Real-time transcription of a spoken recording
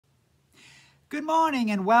Good morning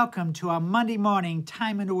and welcome to our Monday morning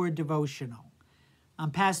Time in the Word devotional. I'm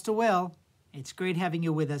Pastor Will. It's great having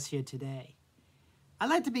you with us here today. I'd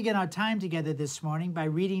like to begin our time together this morning by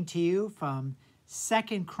reading to you from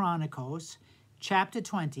 2 Chronicles chapter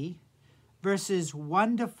 20, verses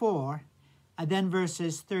 1 to 4, and then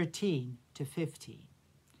verses 13 to 15.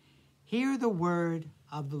 Hear the word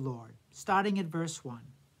of the Lord, starting at verse 1.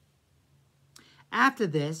 After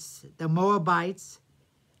this, the Moabites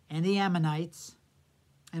and the Ammonites,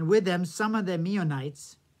 and with them some of the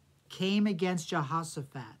Meunites, came against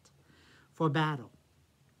Jehoshaphat for battle.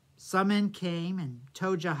 Some men came and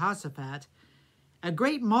told Jehoshaphat, "A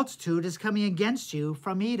great multitude is coming against you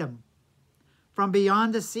from Edom, from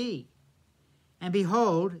beyond the sea. And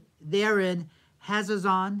behold, they are in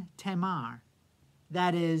Hazazon Tamar,"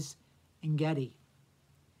 that is, En Gedi.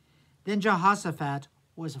 Then Jehoshaphat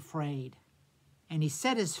was afraid, and he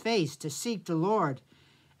set his face to seek the Lord,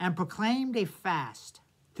 and proclaimed a fast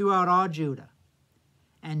throughout all Judah.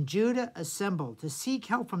 And Judah assembled to seek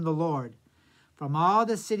help from the Lord. From all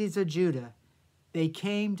the cities of Judah, they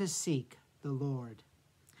came to seek the Lord.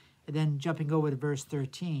 And then jumping over to verse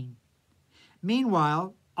 13.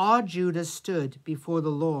 Meanwhile, all Judah stood before the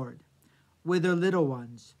Lord, with their little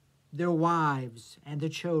ones, their wives, and their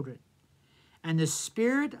children. And the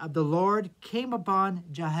Spirit of the Lord came upon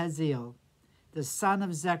Jahaziel, the son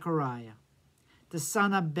of Zechariah, the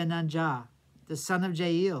son of Benajah, the son of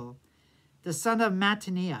Jael, the son of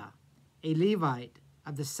Mattaniah, a Levite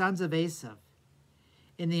of the sons of Asaph,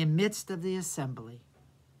 in the midst of the assembly.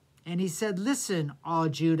 And he said, "Listen, all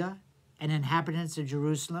Judah and inhabitants of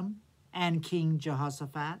Jerusalem, and King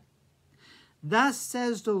Jehoshaphat. Thus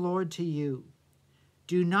says the Lord to you,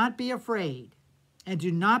 do not be afraid, and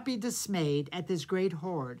do not be dismayed at this great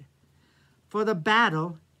horde, for the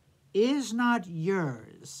battle is not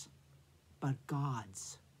yours, but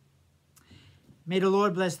God's." May the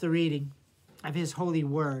Lord bless the reading of his holy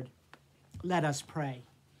word. Let us pray.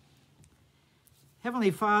 Heavenly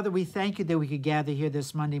Father, we thank you that we could gather here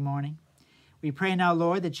this Monday morning. We pray now,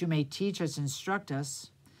 Lord, that you may teach us, instruct us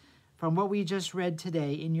from what we just read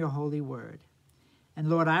today in your holy word. And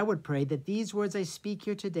Lord, I would pray that these words I speak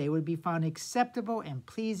here today would be found acceptable and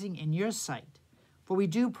pleasing in your sight. For we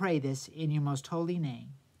do pray this in your most holy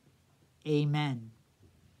name. Amen.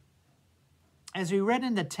 As we read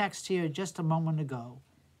in the text here just a moment ago,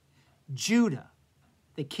 Judah,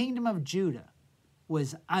 the kingdom of Judah,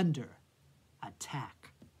 was under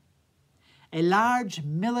attack. A large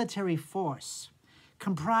military force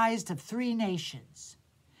comprised of three nations,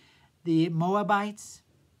 the Moabites,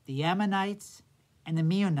 the Ammonites, and the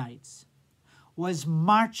Meunites, was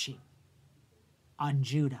marching on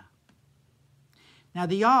Judah. Now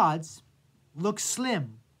the odds look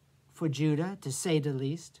slim for Judah, to say the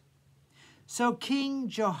least. So King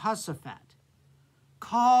Jehoshaphat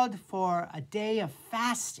called for a day of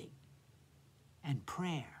fasting and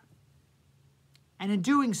prayer. And in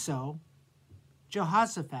doing so,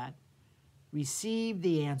 Jehoshaphat received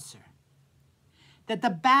the answer that the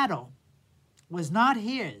battle was not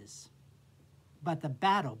his, but the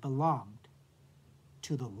battle belonged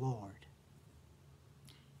to the Lord.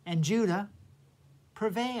 And Judah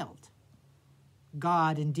prevailed.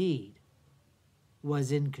 God indeed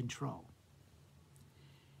was in control.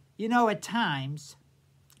 You know, at times,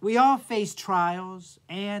 we all face trials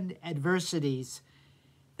and adversities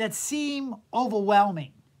that seem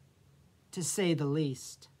overwhelming, to say the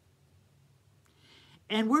least.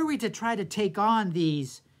 And were we to try to take on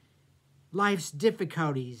these life's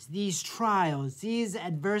difficulties, these trials, these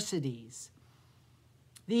adversities,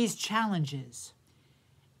 these challenges,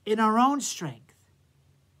 in our own strength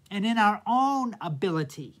and in our own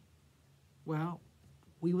ability, well,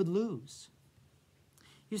 we would lose.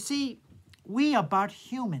 You see, we are but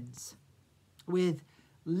humans with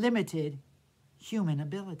limited human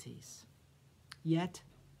abilities. Yet,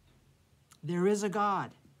 there is a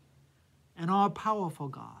God, an all-powerful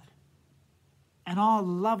God, an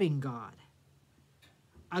all-loving God,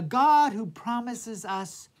 a God who promises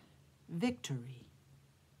us victory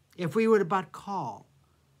if we would but call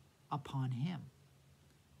upon him.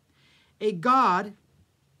 A God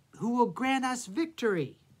who will grant us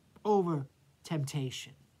victory over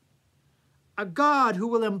temptation. A God who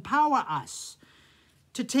will empower us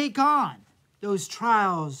to take on those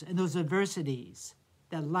trials and those adversities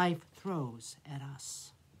that life throws at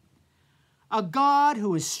us. A God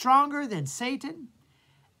who is stronger than Satan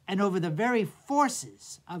and over the very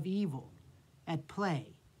forces of evil at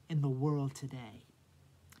play in the world today.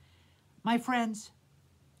 My friends,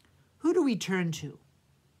 who do we turn to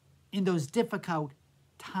in those difficult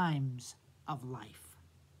times of life?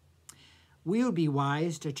 We would be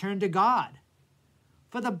wise to turn to God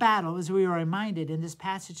For the battle, as we are reminded in this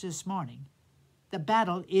passage this morning, the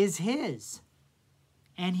battle is his.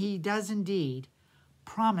 And he does indeed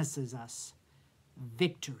promises us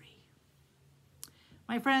victory.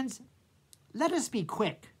 My friends, let us be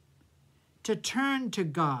quick to turn to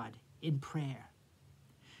God in prayer,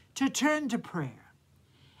 to turn to prayer,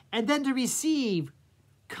 and then to receive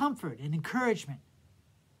comfort and encouragement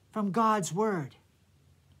from God's word,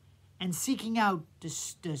 and seeking out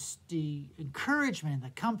the encouragement and the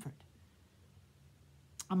comfort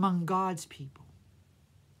among God's people.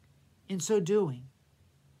 In so doing,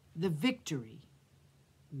 the victory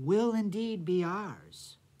will indeed be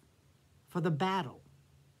ours, for the battle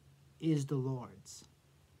is the Lord's.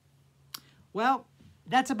 Well,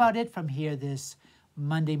 that's about it from here this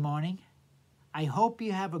Monday morning. I hope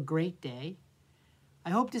you have a great day. I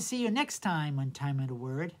hope to see you next time on Time in a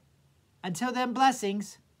Word. Until then,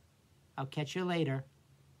 blessings. I'll catch you later.